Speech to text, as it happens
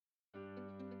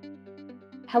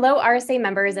Hello, RSA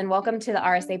members, and welcome to the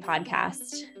RSA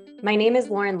podcast. My name is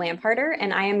Lauren Lamparter,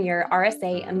 and I am your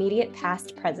RSA Immediate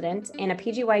Past President and a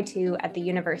PGY2 at the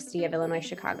University of Illinois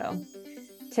Chicago.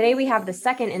 Today, we have the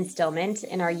second installment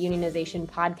in our Unionization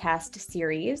podcast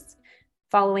series,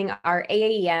 following our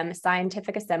AAEM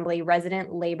Scientific Assembly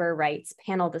Resident Labor Rights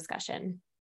panel discussion.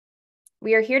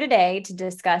 We are here today to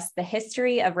discuss the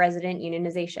history of resident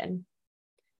unionization.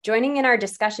 Joining in our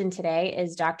discussion today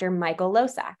is Dr. Michael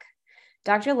Losak.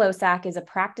 Dr. Losak is a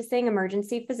practicing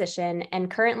emergency physician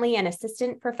and currently an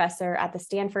assistant professor at the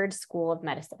Stanford School of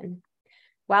Medicine.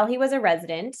 While he was a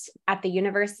resident at the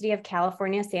University of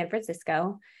California, San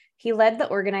Francisco, he led the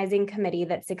organizing committee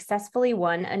that successfully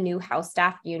won a new house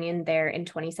staff union there in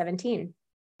 2017.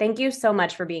 Thank you so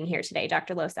much for being here today,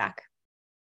 Dr. Losak.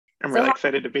 I'm really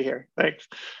excited to be here. Thanks.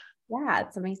 Yeah,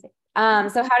 it's amazing.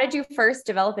 So how did you first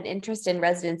develop an interest in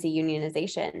residency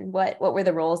unionization? What were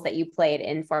the roles that you played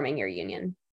in forming your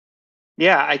union?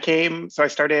 Yeah, I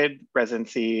started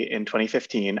residency in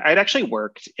 2015. I'd actually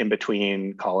worked in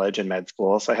between college and med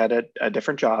school. So I had a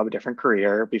different job, a different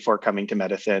career before coming to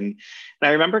medicine. And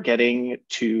I remember getting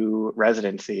to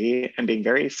residency and being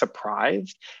very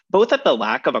surprised, both at the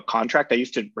lack of a contract. I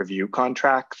used to review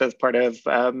contracts as part of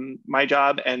my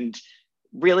job, and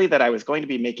really that I was going to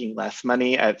be making less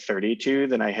money at 32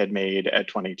 than I had made at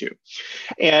 22.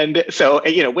 And so,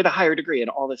 with a higher degree and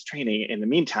all this training in the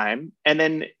meantime, and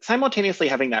then simultaneously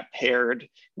having that paired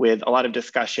with a lot of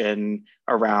discussion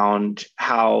around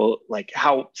how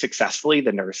successfully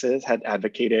the nurses had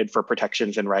advocated for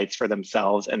protections and rights for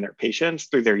themselves and their patients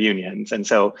through their unions. And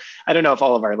so I don't know if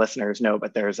all of our listeners know,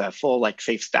 but there's a full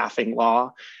safe staffing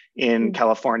law in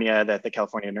California that the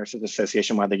California Nurses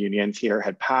Association, one of the unions here,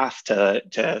 had passed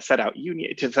to set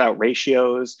out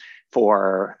ratios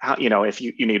for how, if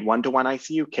you need 1-to-1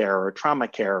 ICU care or trauma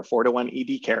care, 4-to-1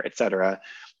 ED care, et cetera,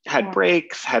 had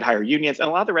breaks, had higher unions. And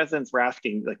a lot of the residents were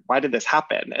asking, why did this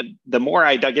happen? And the more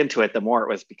I dug into it, the more it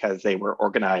was because they were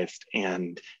organized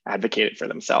and advocated for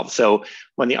themselves. So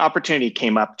when the opportunity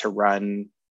came up to run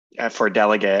for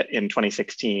delegate in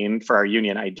 2016 for our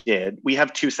union, I did. We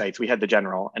have two sites. We had the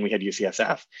General and we had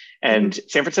UCSF. And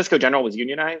San Francisco General was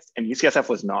unionized and UCSF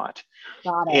was not.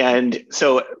 Got it. And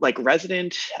so the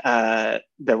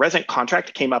resident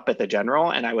contract came up at the General,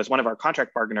 and I was one of our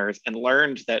contract bargainers and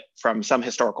learned that from some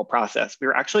historical process, we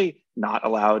were actually not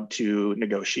allowed to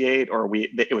negotiate, or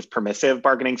it was permissive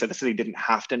bargaining. So the city didn't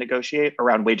have to negotiate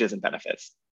around wages and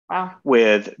benefits. Wow.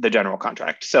 With the general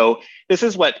contract. So this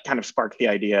is what kind of sparked the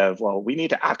idea of, well, we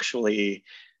need to actually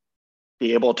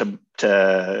be able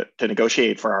to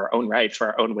negotiate for our own rights, for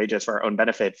our own wages, for our own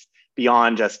benefits,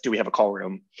 beyond just, do we have a call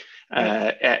room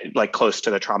close to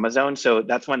the trauma zone? So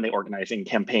that's when the organizing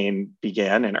campaign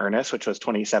began in earnest, which was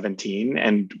 2017.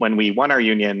 And when we won our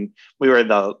union, we were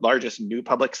the largest new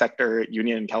public sector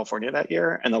union in California that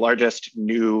year, and the largest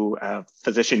new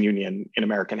physician union in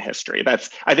American history.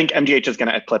 I think MGH is going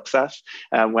to eclipse us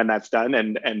when that's done,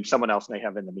 and someone else may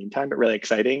have in the meantime, but really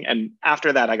exciting. And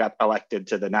after that, I got elected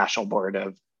to the national board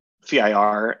of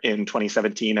CIR in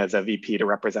 2017 as a VP to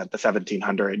represent the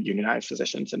 1,700 unionized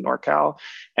physicians in NorCal,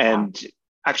 and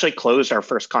actually closed our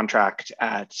first contract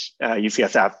at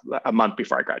UCSF a month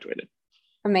before I graduated.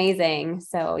 Amazing.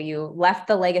 So you left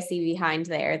the legacy behind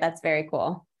there. That's very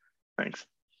cool. Thanks.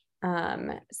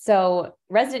 So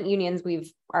resident unions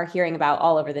are hearing about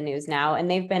all over the news now, and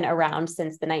they've been around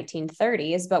since the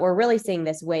 1930s, but we're really seeing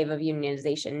this wave of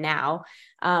unionization now.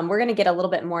 We're going to get a little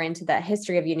bit more into the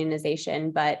history of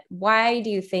unionization, but why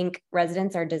do you think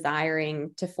residents are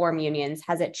desiring to form unions?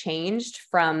 Has it changed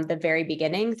from the very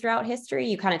beginning throughout history?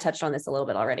 You kind of touched on this a little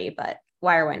bit already, but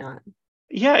why or why not?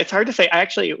 Yeah, it's hard to say.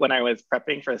 When I was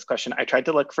prepping for this question, I tried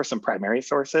to look for some primary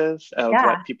sources of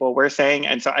what people were saying.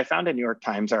 And so I found a New York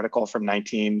Times article from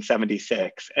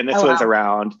 1976. And this was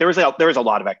around, there was a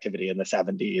lot of activity in the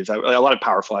 70s, a lot of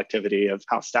powerful activity of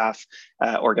house staff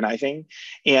organizing.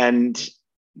 And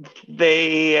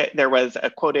there was a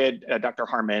quoted Dr.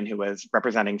 Harmon, who was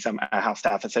representing some house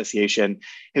staff association,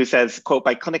 who says, quote,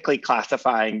 by clinically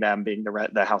classifying them, being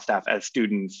the house staff, as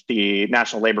students, the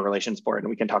National Labor Relations Board, and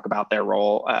we can talk about their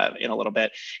role in a little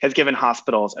bit, has given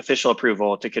hospitals official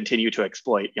approval to continue to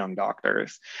exploit young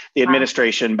doctors. The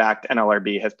administration-backed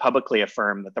NLRB has publicly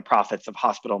affirmed that the profits of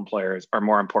hospital employers are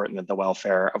more important than the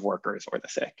welfare of workers or the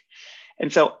sick.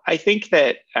 And so I think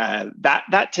that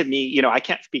that to me, I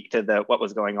can't speak to what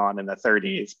was going on in the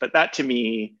 30s, but that to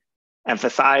me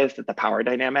emphasized that the power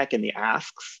dynamic and the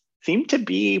asks seem to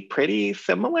be pretty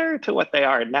similar to what they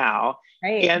are now.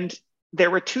 Right. And there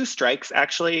were two strikes,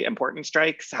 actually, important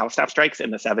strikes, house staff strikes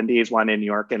in the 70s, one in New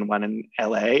York and one in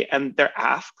LA. And their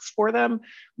asks for them,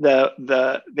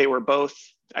 they were both,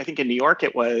 I think in New York,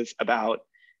 it was about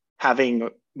having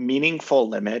meaningful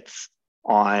limits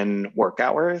on work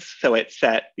hours. So it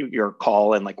set your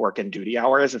call and like work and duty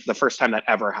hours. It's the first time that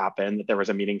ever happened that there was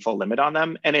a meaningful limit on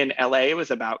them. And in LA, it was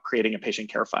about creating a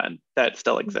patient care fund that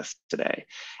still exists today.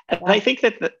 And I think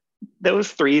that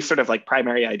those three sort of like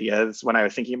primary ideas when I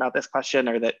was thinking about this question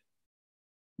are that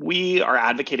we are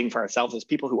advocating for ourselves as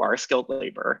people who are skilled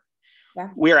labor. Yeah.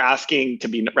 We are asking to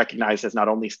be recognized as not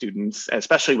only students,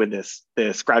 especially with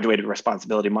this graduated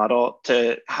responsibility model,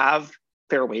 to have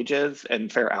fair wages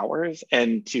and fair hours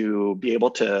and to be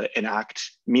able to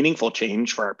enact meaningful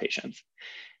change for our patients.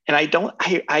 And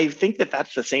I think that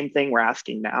that's the same thing we're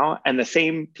asking now. And the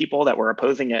same people that were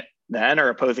opposing it then are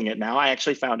opposing it now. I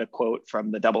actually found a quote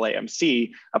from the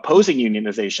AAMC opposing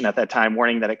unionization at that time,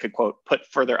 warning that it could, quote, put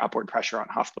further upward pressure on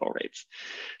hospital rates.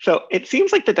 So it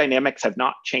seems like the dynamics have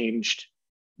not changed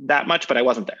that much, but I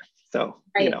wasn't there. So,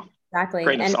 right. Exactly.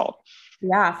 Grain of salt.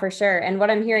 Yeah, for sure. And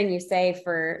what I'm hearing you say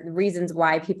for the reasons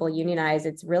why people unionize,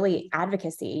 it's really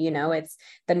advocacy. It's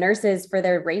the nurses for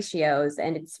their ratios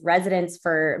and it's residents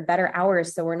for better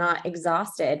hours. So we're not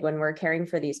exhausted when we're caring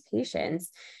for these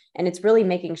patients. And it's really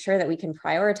making sure that we can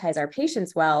prioritize our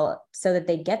patients well so that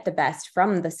they get the best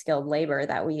from the skilled labor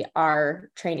that we are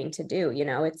training to do.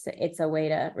 It's a way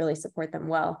to really support them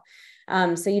well.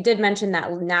 So you did mention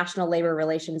that National Labor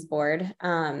Relations Board.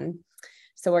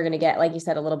 So we're going to get, like you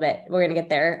said, we're going to get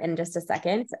there in just a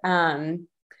second.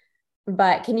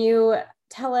 But can you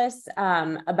tell us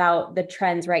about the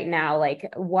trends right now?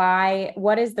 Like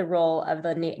what is the role of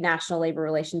the National Labor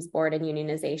Relations Board in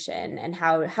unionization, and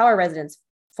how are residents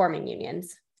forming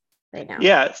unions right now?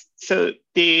 Yeah, so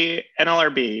the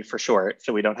NLRB for short,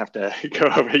 so we don't have to go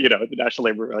over, the National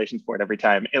Labor Relations Board every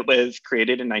time. It was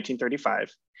created in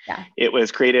 1935. Yeah. It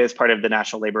was created as part of the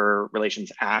National Labor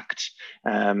Relations Act,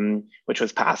 which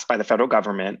was passed by the federal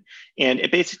government. And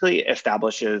it basically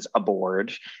establishes a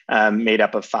board made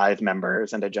up of 5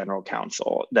 members and a general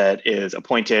counsel that is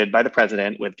appointed by the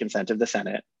president with consent of the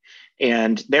Senate.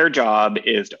 And their job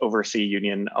is to oversee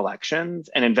union elections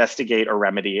and investigate or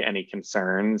remedy any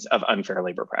concerns of unfair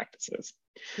labor practices.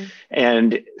 Mm-hmm.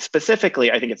 And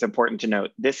specifically, I think it's important to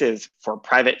note, this is for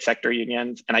private sector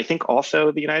unions, and I think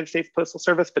also the United States Postal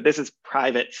Service, but this is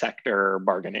private sector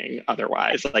bargaining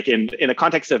otherwise. Like in the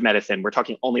context of medicine, we're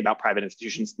talking only about private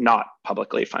institutions, not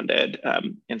publicly funded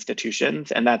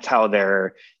institutions. And that's how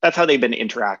they've been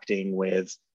interacting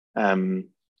with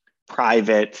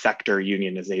private sector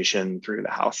unionization through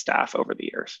the house staff over the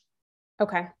years.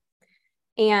 Okay.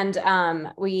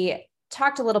 And we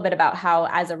talked a little bit about how,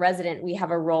 as a resident, we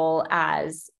have a role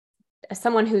as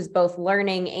someone who's both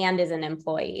learning and is an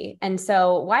employee. And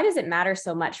so why does it matter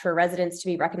so much for residents to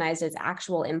be recognized as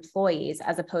actual employees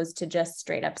as opposed to just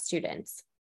straight up students?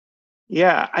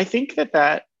 Yeah, I think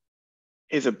that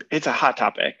it's a hot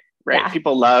topic, right? Yeah.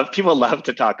 People love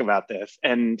to talk about this.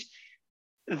 And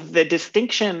the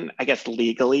distinction, I guess,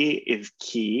 legally is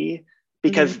key,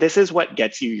 because this is what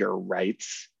gets you your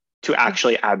rights to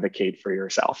actually advocate for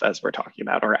yourself, as we're talking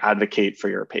about, or advocate for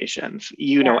your patients.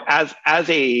 As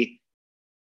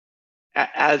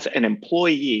an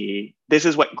employee, this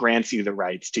is what grants you the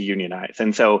rights to unionize.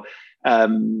 And so,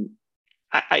 there's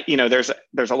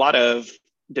a lot of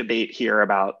debate here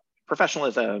about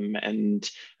professionalism and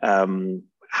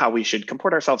how we should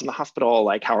comport ourselves in the hospital,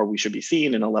 like how we should be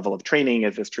seen in a level of training,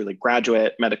 is this truly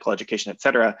graduate, medical education, et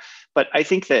cetera. But I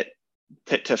think that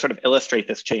to sort of illustrate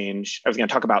this change, I was going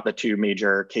to talk about the 2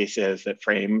 major cases that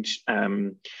framed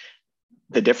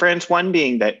the difference. One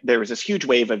being that there was this huge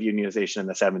wave of unionization in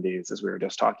the 70s, as we were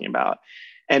just talking about.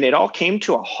 And it all came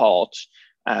to a halt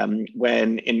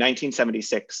when in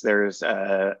 1976, there's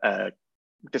a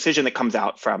decision that comes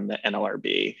out from the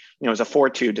NLRB. It was a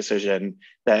 4-2 decision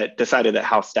that decided that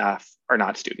house staff are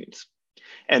not students,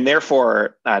 and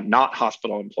therefore not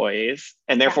hospital employees,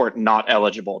 and therefore not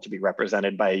eligible to be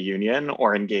represented by a union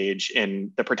or engage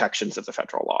in the protections of the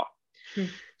federal law.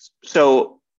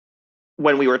 So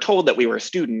when we were told that we were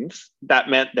students, that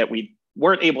meant that we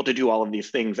weren't able to do all of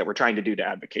these things that we're trying to do to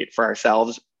advocate for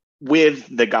ourselves with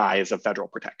the guise of federal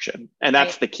protection. And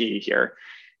that's the key here.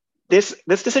 This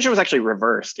decision was actually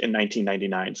reversed in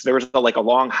 1999. So there was a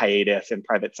long hiatus in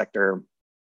private sector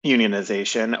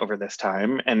unionization over this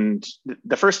time. And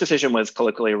the first decision was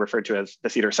colloquially referred to as the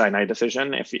Cedars-Sinai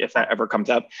decision, if that ever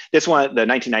comes up. This one, the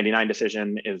 1999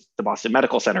 decision, is the Boston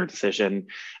Medical Center decision.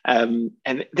 And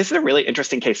this is a really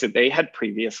interesting case that they had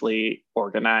previously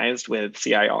organized with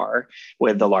CIR,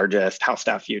 with the largest house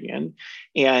staff union.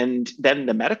 And then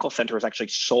the medical center was actually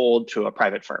sold to a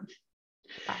private firm.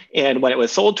 And when it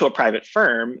was sold to a private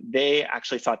firm, they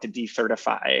actually sought to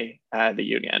decertify the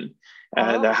union,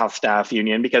 the house staff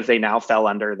union, because they now fell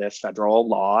under this federal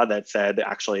law that said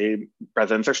actually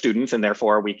residents are students and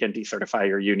therefore we can decertify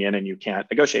your union and you can't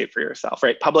negotiate for yourself,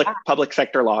 right? Public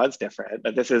sector law is different,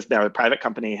 but this is now a private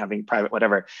company having private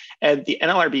whatever. And the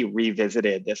NLRB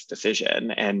revisited this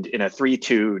decision and in a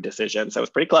 3-2 decision, so it was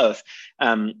pretty close,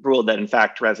 ruled that in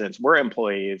fact residents were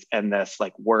employees and thus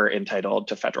like were entitled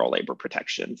to federal labor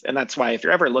protections. And that's why if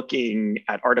you're ever looking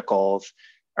at articles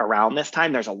around this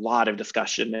time, there's a lot of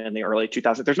discussion in the early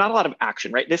 2000s. There's not a lot of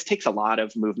action, right? This takes a lot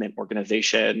of movement,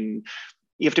 organization.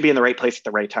 You have to be in the right place at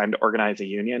the right time to organize a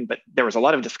union. But there was a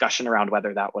lot of discussion around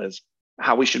whether that was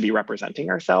how we should be representing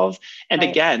ourselves. And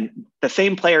again, the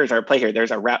same players are at play here.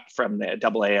 There's a rep from the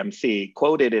AAMC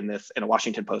quoted in a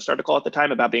Washington Post article at the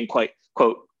time about being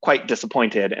quite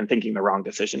disappointed and thinking the wrong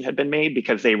decision had been made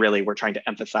because they really were trying to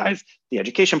emphasize the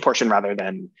education portion rather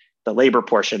than the labor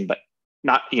portion, but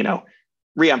not,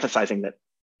 re-emphasizing that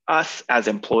us as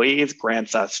employees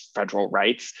grants us federal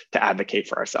rights to advocate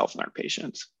for ourselves and our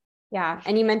patients. Yeah.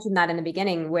 And you mentioned that in the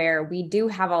beginning, where we do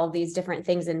have all these different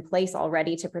things in place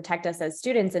already to protect us as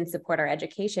students and support our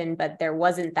education, but there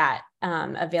wasn't that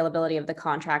availability of the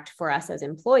contract for us as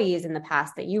employees in the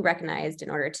past that you recognized in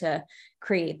order to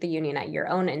create the union at your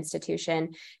own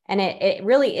institution. And it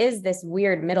really is this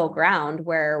weird middle ground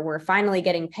where we're finally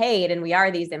getting paid and we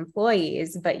are these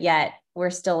employees, but yet we're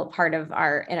still part of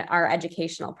our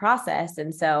educational process.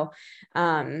 And so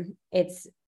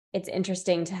it's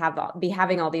interesting to be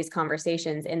having all these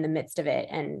conversations in the midst of it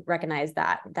and recognize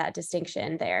that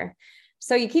distinction there.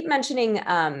 So you keep mentioning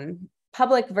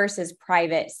public versus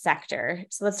private sector.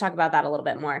 So let's talk about that a little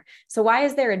bit more. So why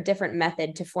is there a different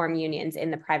method to form unions in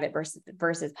the private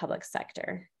versus public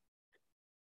sector?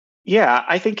 Yeah,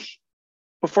 I think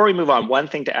before we move on, one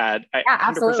thing to add,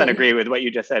 I 100% agree with what you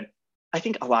just said. I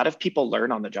think a lot of people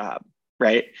learn on the job,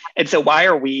 right? And so why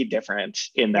are we different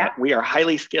in that we are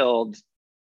highly skilled,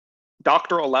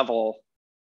 doctoral level,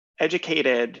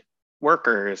 educated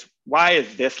workers? Why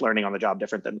is this learning on the job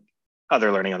different than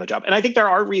other learning on the job? And I think there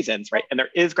are reasons, right? And there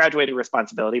is graduated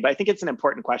responsibility, but I think it's an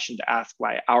important question to ask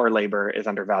why our labor is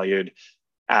undervalued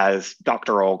as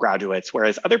doctoral graduates,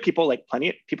 whereas other people, like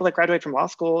people that graduate from law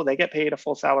school, they get paid a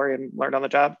full salary and learn on the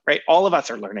job, right? All of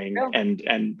us are learning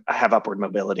and have upward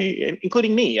mobility,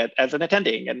 including me as an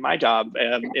attending in my job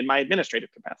in my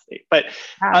administrative capacity. But,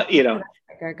 a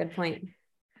good point.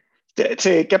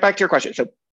 To get back to your question, so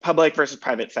public versus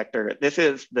private sector, this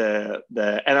is the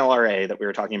NLRA that we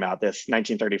were talking about, this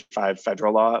 1935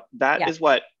 federal law. That is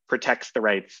what protects the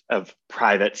rights of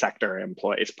private sector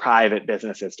employees, private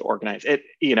businesses to organize it,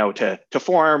 to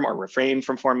form or refrain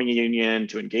from forming a union,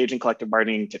 to engage in collective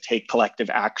bargaining, to take collective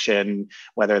action,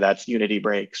 whether that's unity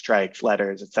breaks, strikes,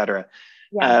 letters, et cetera.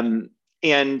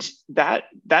 And that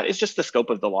is just the scope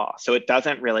of the law. So it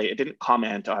didn't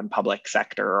comment on public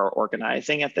sector or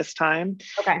organizing at this time.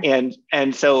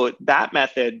 And so that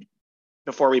method,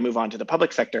 before we move on to the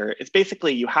public sector, is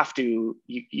basically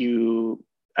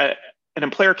an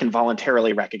employer can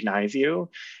voluntarily recognize you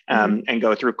and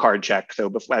go through card checks. So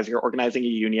as you're organizing a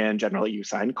union, generally you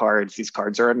sign cards. These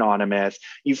cards are anonymous.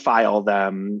 You file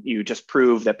them. You just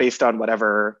prove that based on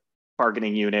whatever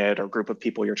bargaining unit or group of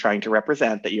people you're trying to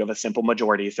represent, that you have a simple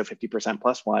majority, so 50%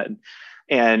 plus one.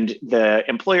 And the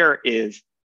employer is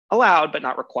allowed, but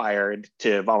not required,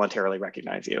 to voluntarily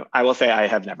recognize you. I will say I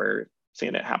have never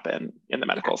seen it happen in the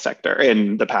medical sector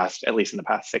at least in the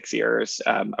past 6 years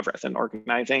of resident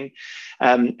organizing.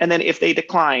 And then if they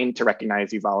decline to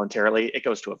recognize you voluntarily, it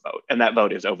goes to a vote, and that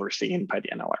vote is overseen by the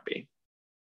NLRB.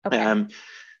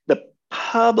 The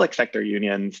public sector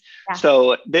unions.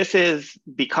 So this is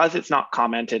because it's not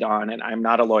commented on, and I'm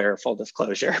not a lawyer, full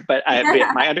disclosure, but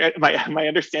my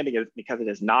understanding is because it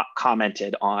is not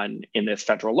commented on in this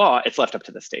federal law, it's left up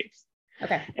to the states.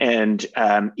 And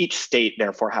each state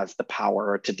therefore has the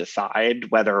power to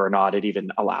decide whether or not it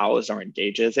even allows or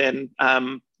engages in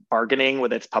bargaining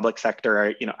with its public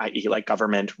sector, i.e. like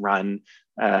government run,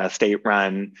 state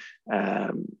run,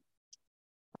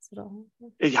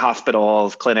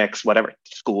 hospitals, clinics, whatever,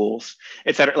 schools,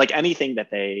 et cetera, like anything that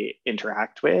they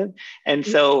interact with. And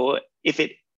so if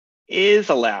it is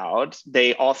allowed,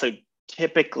 they also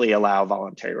typically allow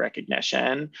voluntary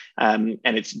recognition. And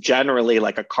it's generally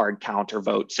like a card count or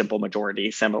vote simple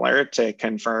majority, similar to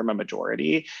confirm a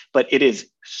majority, but it is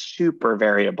super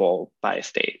variable by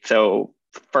state. So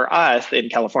for us in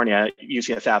California,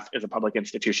 UCSF is a public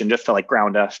institution. Just to like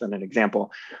ground us in an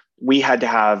example, we had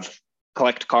to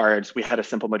collect cards. We had a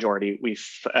simple majority. We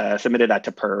submitted that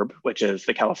to PERB, which is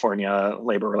the California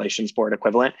Labor Relations Board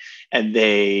equivalent, and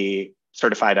they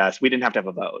certified us. We didn't have to have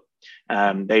a vote.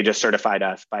 They just certified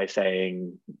us by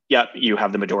saying, yep, you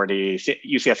have the majority.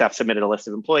 UCSF submitted a list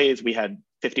of employees. We had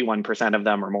 51% of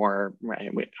them or more, right?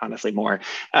 Honestly more,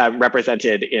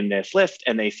 represented in this list.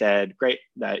 And they said, great,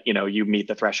 that you meet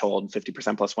the threshold,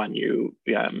 50% plus one,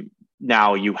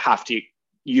 now you have to,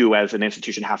 you as an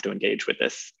institution have to engage with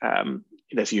this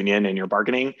this union in your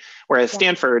bargaining. Whereas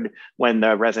Stanford, when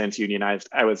the residents unionized,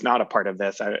 I was not a part of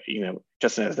this,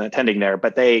 just as an attending there,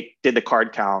 but they did the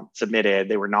card count, submitted,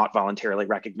 they were not voluntarily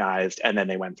recognized, and then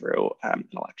they went through an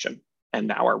election and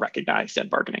now are recognized and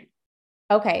bargaining.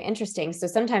 Okay, interesting. So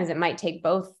sometimes it might take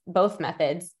both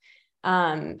methods.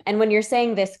 And when you're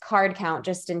saying this card count,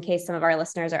 just in case some of our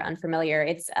listeners are unfamiliar,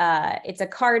 it's a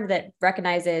card that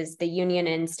recognizes the union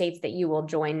and states that you will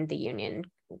join the union.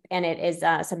 And it is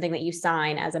something that you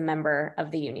sign as a member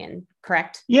of the union,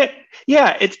 correct? Yeah,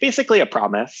 it's basically a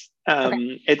promise.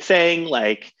 It's saying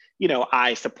like,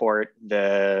 I support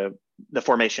the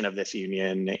formation of this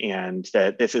union, and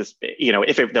that this is,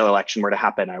 if the election were to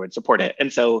happen, I would support it.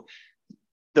 And so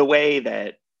the way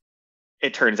that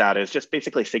it turns out is just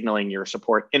basically signaling your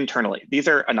support internally. These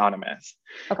are anonymous.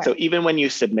 Okay. So even when you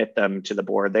submit them to the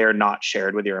board, they are not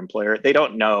shared with your employer. They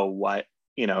don't know what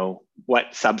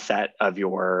subset of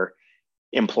your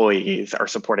employees are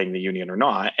supporting the union or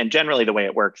not. And generally the way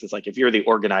it works is like, if you're the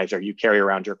organizer, you carry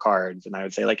around your cards, and I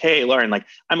would say like, hey, Lauren, like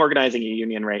I'm organizing a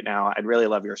union right now. I'd really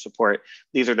love your support.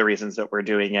 These are the reasons that we're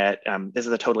doing it. This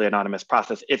is a totally anonymous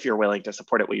process. If you're willing to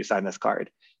support it, will you sign this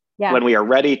card? Yeah. When we are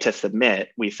ready to submit,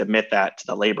 we submit that to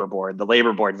the labor board. The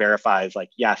labor board verifies like,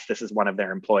 yes, this is one of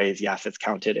their employees. Yes, it's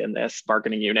counted in this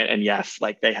bargaining unit. And yes,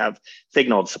 like they have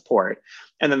signaled support.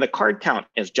 And then the card count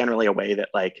is generally a way that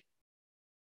like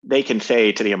they can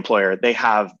say to the employer, they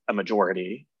have a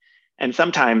majority. And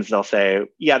sometimes they'll say,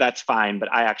 yeah, that's fine,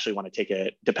 but I actually want to take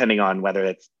it, depending on whether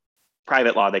it's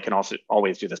private law. They can also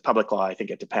always do this public law. I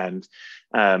think it depends.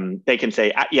 They can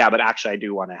say, yeah, but actually I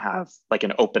do want to have like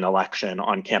an open election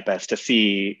on campus to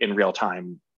see in real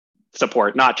time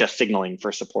support, not just signaling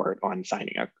for support on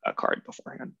signing a card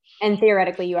beforehand. And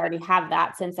theoretically, you already have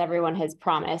that since everyone has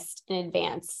promised in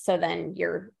advance. So then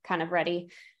you're kind of ready.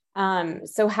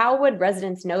 So how would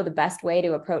residents know the best way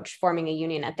to approach forming a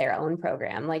union at their own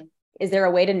program? Like, is there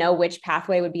a way to know which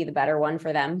pathway would be the better one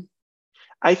for them?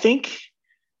 I think,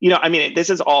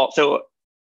 this is all, so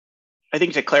I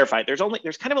think to clarify, there's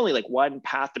kind of only like one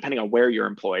path depending on where you're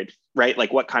employed, right?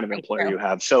 Like what kind of employer you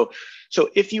have. So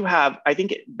if you have, I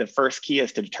think the first key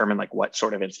is to determine like what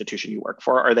sort of institution you work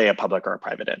for. Are they a public or a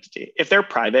private entity? If they're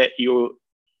private,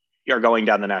 you're going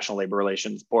down the National Labor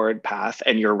Relations Board path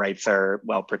and your rights are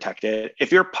well protected.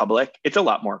 If you're public, it's a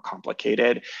lot more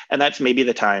complicated. And that's maybe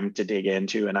the time to dig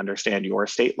into and understand your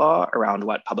state law around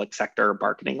what public sector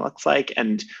bargaining looks like.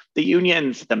 And the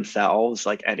unions themselves,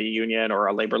 like any union or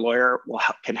a labor lawyer,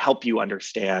 can help you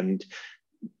understand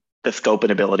the scope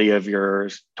and ability of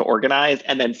yours to organize.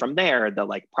 And then from there, the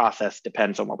like process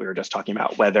depends on what we were just talking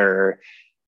about, whether,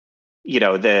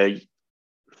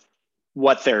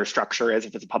 what their structure is,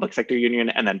 if it's a public sector union,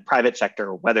 and then private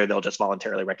sector, whether they'll just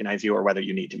voluntarily recognize you or whether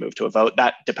you need to move to a vote.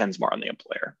 That depends more on the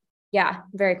employer. Yeah,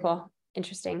 very cool.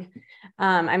 Interesting.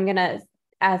 I'm going to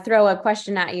throw a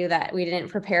question at you that we didn't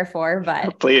prepare for,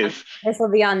 but please. This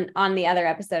will be on the other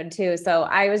episode too. So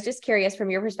I was just curious from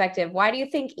your perspective, why do you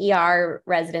think ER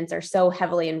residents are so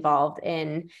heavily involved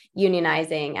in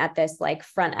unionizing at this like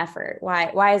front effort?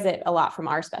 Why is it a lot from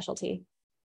our specialty?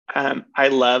 I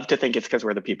love to think it's because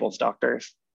we're the people's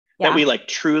doctors, that we like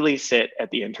truly sit at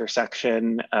the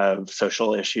intersection of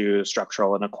social issues,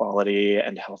 structural inequality,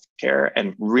 and healthcare,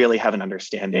 and really have an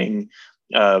understanding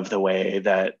of the way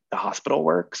that the hospital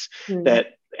works.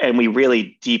 And we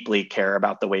really deeply care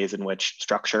about the ways in which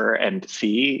structure and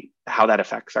see how that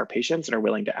affects our patients and are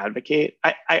willing to advocate.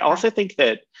 I also think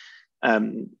that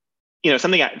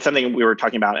something we were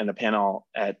talking about in the panel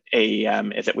at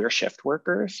AAEM is that we're shift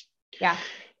workers. Yeah.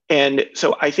 And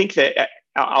so I think that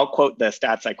I'll quote the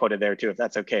stats I quoted there too, if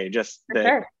that's okay, just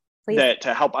that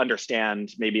to help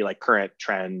understand maybe like current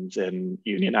trends in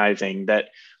unionizing, that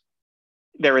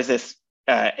there is this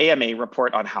AMA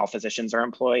report on how physicians are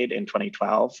employed in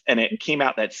 2012, and it came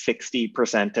out that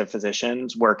 60% of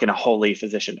physicians work in a wholly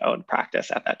physician-owned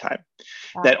practice at that time.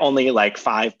 Wow. That only like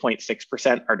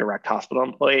 5.6% are direct hospital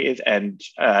employees, and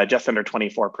just under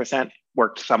 24%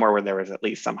 worked somewhere where there was at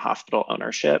least some hospital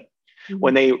ownership. Mm-hmm.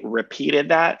 When they repeated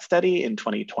that study in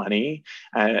 2020,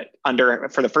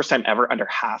 for the first time ever, under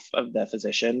half of the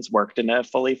physicians worked in a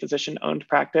fully physician-owned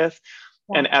practice.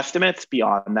 Wow. And estimates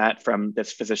beyond that from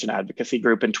this physician advocacy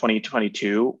group in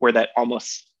 2022 were that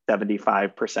almost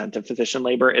 75% of physician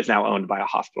labor is now owned by a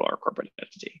hospital or corporate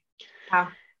entity. Wow.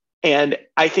 And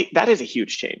I think that is a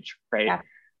huge change, right?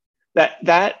 Yeah.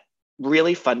 That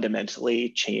really fundamentally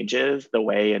changes the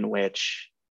way in which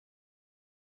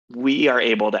we are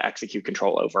able to execute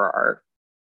control over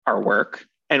our work.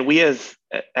 And we as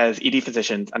ED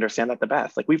physicians understand that the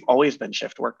best. Like, we've always been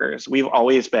shift workers. We've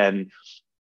always been,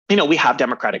 we have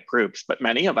democratic groups, but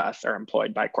many of us are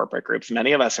employed by corporate groups.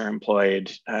 Many of us are employed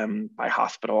by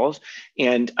hospitals,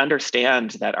 and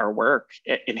understand that our work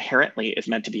inherently is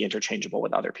meant to be interchangeable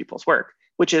with other people's work,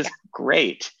 which is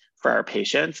great for our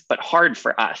patients, but hard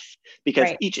for us because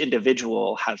each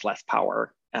individual has less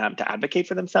power to advocate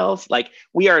for themselves. Like,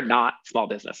 we are not small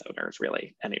business owners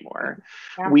really anymore.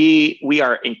 Yeah. We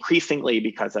are increasingly,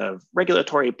 because of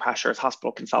regulatory pressures,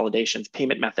 hospital consolidations,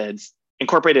 payment methods,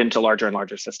 incorporated into larger and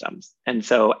larger systems. And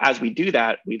so as we do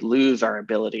that, we lose our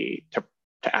ability to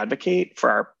advocate for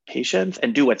our patients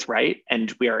and do what's right.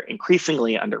 And we are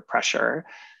increasingly under pressure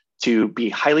to be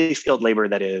highly skilled labor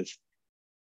that is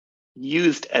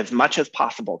used as much as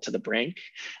possible to the brink,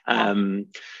 to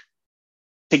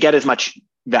get as much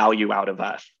value out of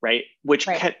us, right? Which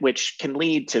can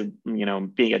lead to,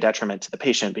 being a detriment to the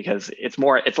patient, because it's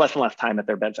less and less time at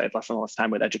their bedside, less and less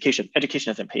time with education.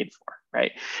 Education isn't paid for,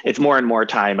 right? It's more and more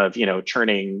time of,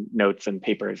 churning notes and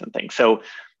papers and things. So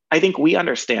I think we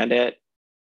understand it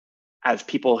as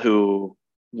people who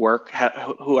work,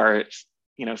 who are,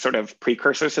 sort of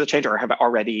precursors to the change, or have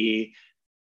already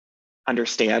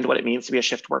understand what it means to be a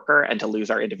shift worker and to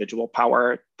lose our individual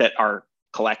power, that our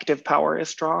collective power is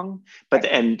strong,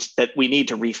 and that we need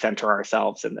to recenter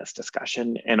ourselves in this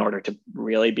discussion in order to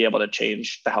really be able to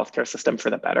change the healthcare system for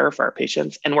the better for our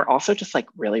patients. And we're also just like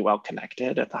really well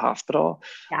connected at the hospital.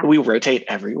 Yeah. We rotate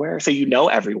everywhere. So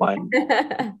everyone,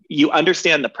 you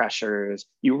understand the pressures,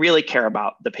 you really care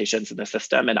about the patients in the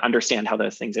system and understand how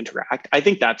those things interact. I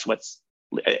think that's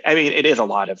it is a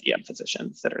lot of EM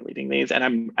physicians that are leading these,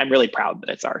 and I'm really proud that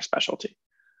it's our specialty.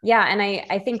 Yeah. And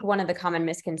I think one of the common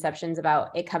misconceptions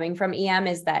about it coming from EM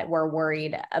is that we're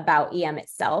worried about EM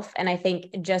itself. And I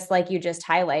think, just like you just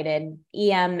highlighted,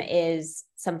 EM is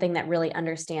something that really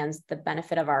understands the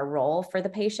benefit of our role for the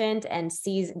patient and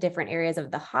sees different areas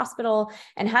of the hospital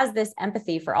and has this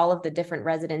empathy for all of the different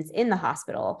residents in the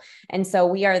hospital. And so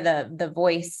we are the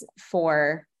voice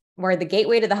we're the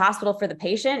gateway to the hospital for the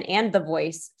patient and the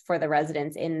voice for the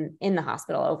residents in the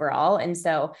hospital overall. And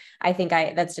so I think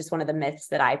that's just one of the myths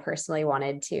that I personally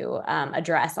wanted to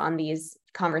address on these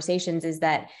conversations, is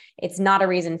that it's not a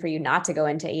reason for you not to go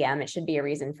into EM. It should be a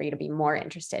reason for you to be more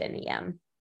interested in EM.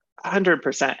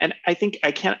 100%. And I think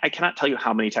I cannot tell you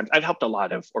how many times I've helped a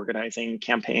lot of organizing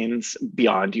campaigns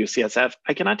beyond UCSF.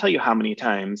 I cannot tell you how many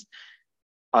times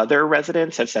other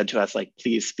residents have said to us, like,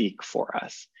 please speak for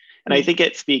us. And I think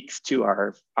it speaks to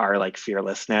our like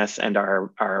fearlessness and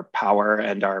our power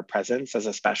and our presence as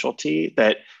a specialty,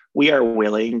 that we are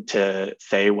willing to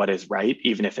say what is right,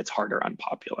 even if it's hard or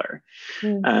unpopular.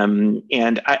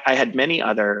 And I had many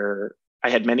other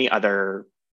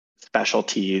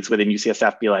specialties within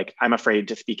UCSF be like, I'm afraid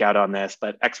to speak out on this,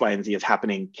 but X, Y, and Z is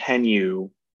happening. Can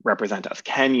you represent us?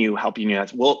 Can you help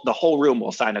unionize? Well, the whole room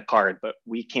will sign a card, but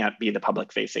we can't be the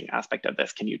public facing aspect of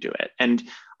this. Can you do it? And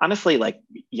honestly, like,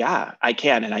 yeah, I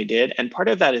can. And I did. And part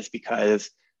of that is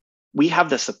because we have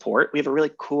the support. We have a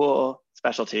really cool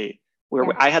specialty where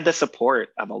I had the support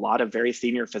of a lot of very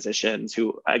senior physicians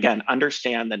who, again,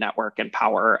 understand the network and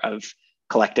power of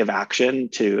collective action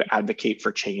to advocate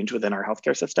for change within our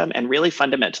healthcare system and really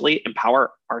fundamentally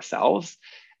empower ourselves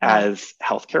as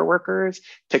healthcare workers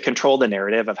to control the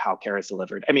narrative of how care is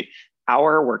delivered. I mean,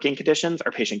 our working conditions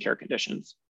are patient care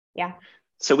conditions. Yeah.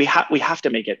 So we have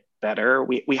to make it better.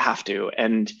 We have to.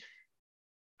 And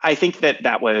I think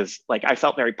that was like, I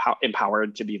felt very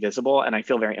empowered to be visible, and I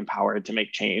feel very empowered to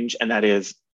make change. And that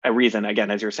is a reason,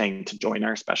 again, as you're saying, to join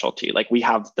our specialty. Like, we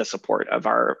have the support of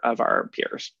our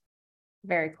peers.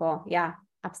 Very cool. Yeah,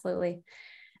 absolutely.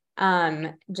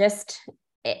 Even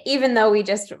though we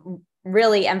just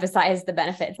really emphasize the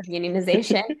benefits of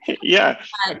unionization. Yeah.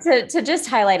 To just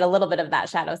highlight a little bit of that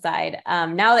shadow side,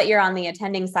 now that you're on the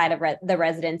attending side of the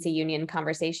residency union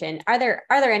conversation, are there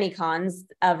any cons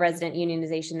of resident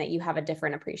unionization that you have a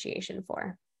different appreciation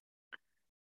for?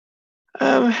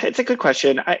 It's a good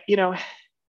question. I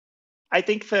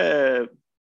think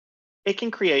it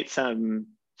can create some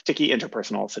sticky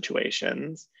interpersonal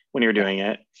situations when you're doing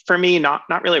it. For me, not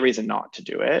really a reason not to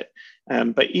do it,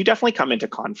 but you definitely come into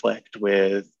conflict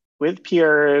with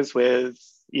peers, with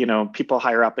people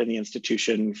higher up in the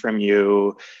institution from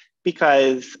you,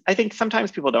 because I think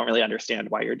sometimes people don't really understand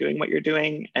why you're doing what you're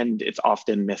doing, and it's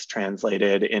often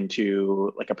mistranslated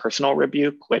into like a personal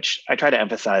rebuke, which I try to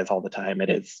emphasize all the time.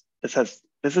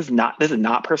 This is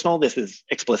not personal. This is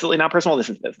explicitly not personal. This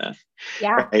is business.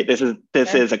 Yeah. Right. This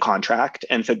is a contract.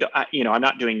 And so, I'm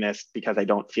not doing this because I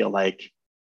don't feel like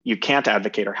you can't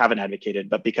advocate or haven't advocated,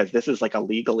 but because this is like a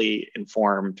legally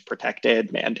informed,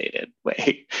 protected, mandated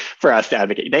way for us to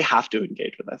advocate. They have to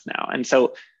engage with us now. And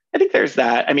so I think there's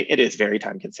that. I mean, it is very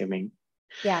time consuming.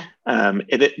 Yeah.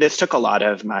 This took a lot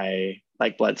of my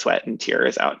like blood, sweat, and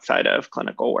tears outside of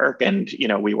clinical work. And,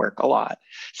 we work a lot.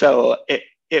 So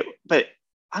but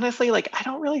honestly, like, I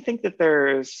don't really think that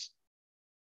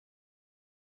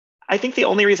I think the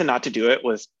only reason not to do it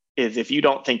is if you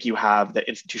don't think you have the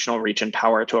institutional reach and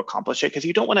power to accomplish it, because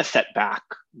you don't want to set back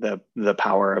the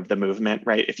power of the movement,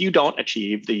 right? If you don't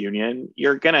achieve the union,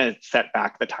 you're going to set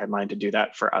back the timeline to do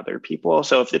that for other people.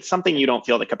 So if it's something you don't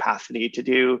feel the capacity to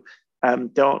do,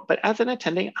 don't. But as an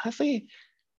attending, honestly,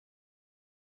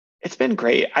 it's been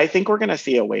great. I think we're going to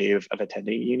see a wave of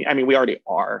attending union. I mean, we already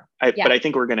are, but I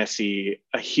think we're going to see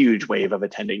a huge wave of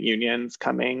attending unions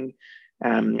coming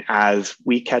as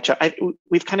we catch up.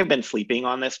 We've kind of been sleeping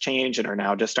on this change and are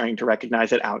now just starting to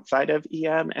recognize it outside of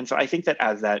EM. And so I think that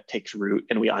as that takes root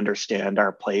and we understand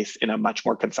our place in a much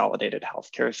more consolidated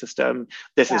healthcare system,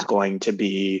 this is going to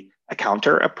be a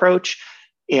counter approach.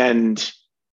 And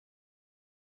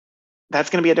that's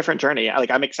going to be a different journey.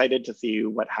 Like, I'm excited to see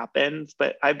what happens,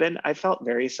 but I felt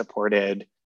very supported.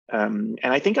 And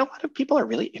I think a lot of people are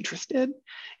really interested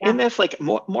in this. Like,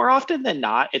 more often than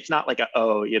not, it's not like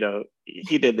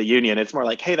he did the union. It's more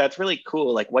like, hey, that's really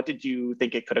cool. Like, what did you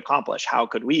think it could accomplish? How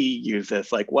could we use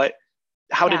this? Like,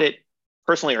 how did it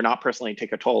personally or not personally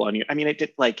take a toll on you? I mean, it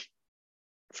did, like,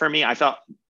 for me, I felt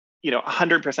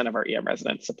 100% of our EM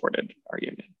residents supported our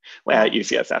union at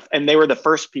UCSF. And they were the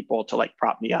first people to like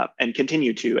prop me up and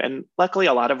continue to. And luckily,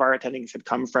 a lot of our attendings had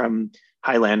come from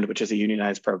Highland, which is a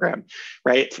unionized program,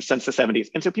 right, since the 70s.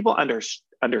 And so people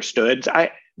understood.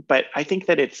 But I think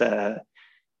that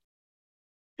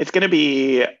there's going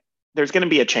to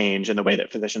be a change in the way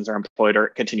that physicians are employed or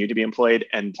continue to be employed.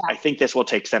 And I think this will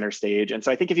take center stage. And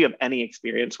so I think if you have any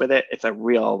experience with it, it's a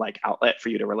real like outlet for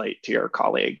you to relate to your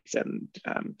colleagues and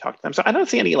talk to them. So I don't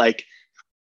see any like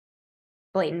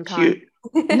blatant con.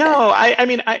 No, I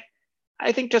mean,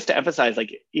 I think just to emphasize,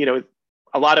 like,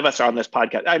 a lot of us are on this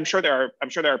podcast. I'm sure there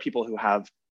are people who have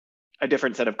a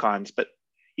different set of cons, but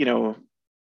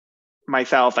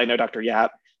myself, I know Dr.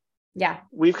 Yap. Yeah.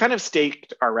 We've kind of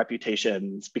staked our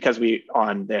reputations because we've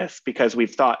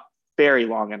thought very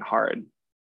long and hard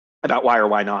about why or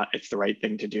why not it's the right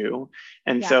thing to do.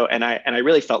 And so, and I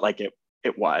really felt like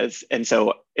it was. And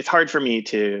so it's hard for me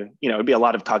to, it'd be a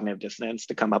lot of cognitive dissonance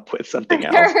to come up with something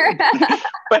else.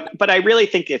 But I really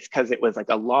think it's because it was like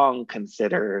a long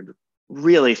considered,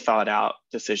 really thought out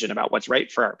decision about what's right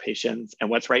for our patients and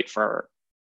what's right for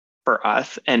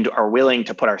us, and are willing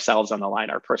to put ourselves on the line,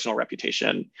 our personal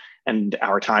reputation and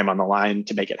our time on the line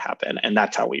to make it happen. And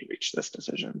that's how we reached this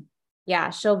decision.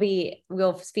 Yeah,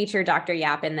 we'll feature Dr.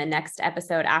 Yap in the next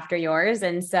episode after yours.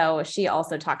 And so she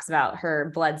also talks about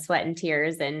her blood, sweat, and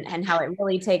tears and how it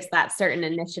really takes that certain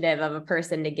initiative of a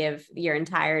person to give your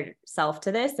entire self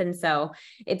to this. And so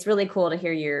it's really cool to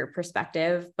hear your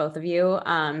perspective, both of you,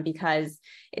 because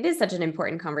it is such an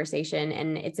important conversation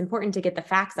and it's important to get the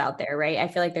facts out there, right? I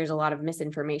feel like there's a lot of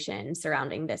misinformation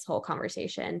surrounding this whole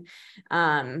conversation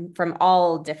from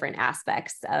all different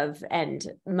aspects and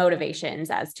motivations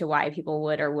as to why people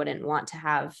would or wouldn't want to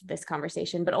have this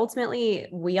conversation. But ultimately,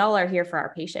 we all are here for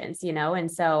our patients, and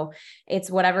so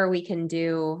it's whatever we can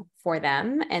do for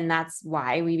them. And that's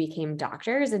why we became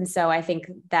doctors. And so I think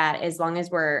that as long as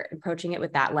we're approaching it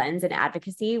with that lens and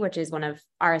advocacy, which is one of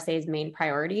RSA's main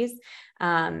priorities,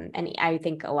 and I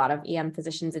think a lot of EM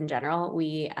physicians in general,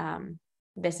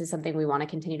 this is something we want to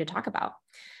continue to talk about.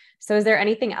 So is there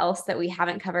anything else that we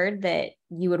haven't covered that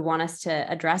you would want us to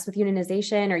address with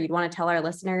unionization, or you'd want to tell our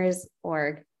listeners,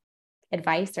 or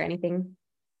advice or anything?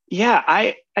 Yeah,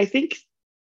 I think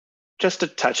just to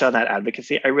touch on that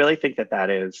advocacy, I really think that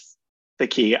the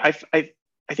key. I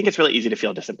think it's really easy to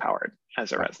feel disempowered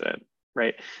as a resident,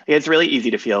 right? It's really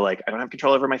easy to feel like I don't have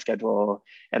control over my schedule,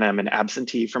 and I'm an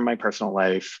absentee from my personal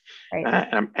life,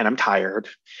 and I'm tired,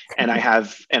 and I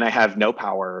have no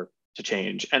power to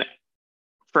change. And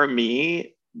for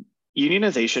me,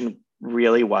 unionization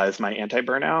really was my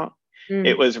anti-burnout.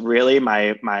 It was really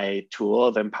my tool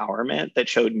of empowerment that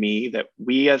showed me that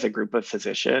we as a group of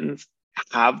physicians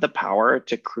have the power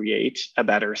to create a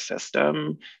better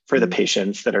system for the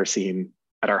patients that are seen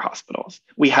at our hospitals.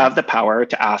 We have the power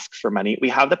to ask for money. We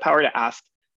have the power to ask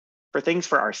for things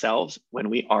for ourselves when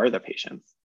we are the patients.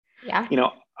 Yeah.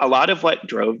 A lot of what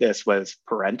drove this was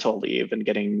parental leave,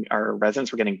 and our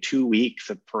residents were getting 2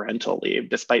 weeks of parental leave,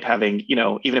 despite having,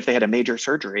 even if they had a major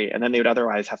surgery, and then they would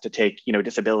otherwise have to take,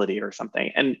 disability or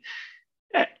something. And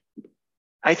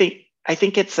I think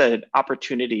it's an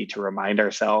opportunity to remind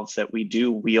ourselves that we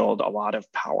do wield a lot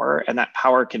of power, and that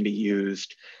power can be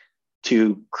used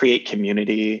to create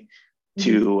community,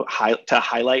 to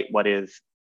highlight what is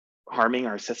harming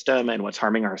our system and what's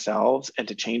harming ourselves, and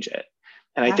to change it.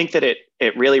 And I think that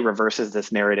it really reverses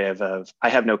this narrative of I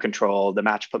have no control, the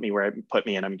match put me where it put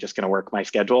me, and I'm just going to work my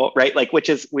schedule, right? Like, which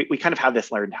is, we kind of have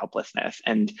this learned helplessness,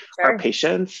 and our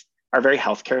patients, our very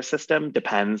healthcare system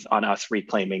depends on us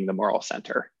reclaiming the moral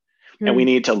center. And we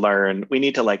need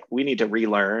to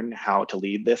relearn how to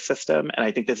lead this system. And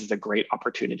I think this is a great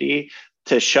opportunity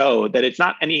to show that it's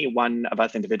not any one of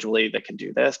us individually that can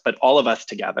do this, but all of us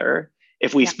together,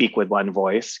 if we speak with one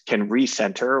voice, can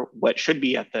recenter what should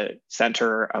be at the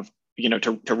center of, to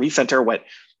recenter what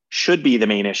should be the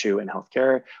main issue in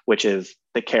healthcare, which is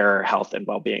the care, health, and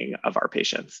well-being of our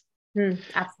patients.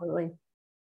 Absolutely.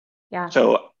 Yeah.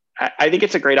 So I think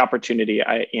it's a great opportunity.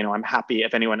 I'm happy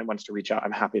if anyone wants to reach out.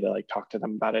 I'm happy to talk to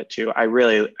them about it too. I'm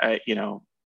really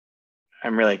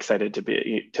excited to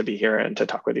be here and to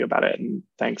talk with you about it. And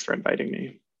thanks for inviting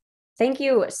me. Thank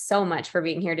you so much for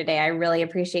being here today. I really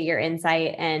appreciate your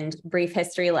insight and brief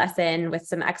history lesson with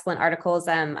some excellent articles.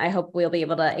 I hope we'll be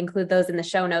able to include those in the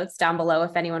show notes down below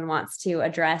if anyone wants to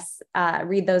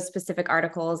read those specific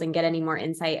articles and get any more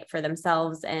insight for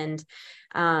themselves. And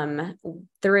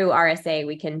through RSA,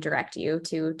 we can direct you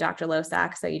to Dr.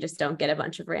 Losak, so you just don't get a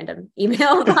bunch of random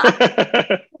emails.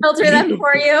 Filter them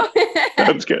for you.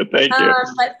 Sounds good. Thank you.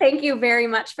 But thank you very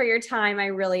much for your time. I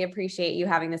really appreciate you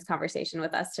having this conversation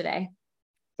with us today.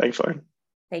 Thanks, Lauren.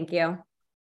 Thank you.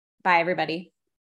 Bye, everybody.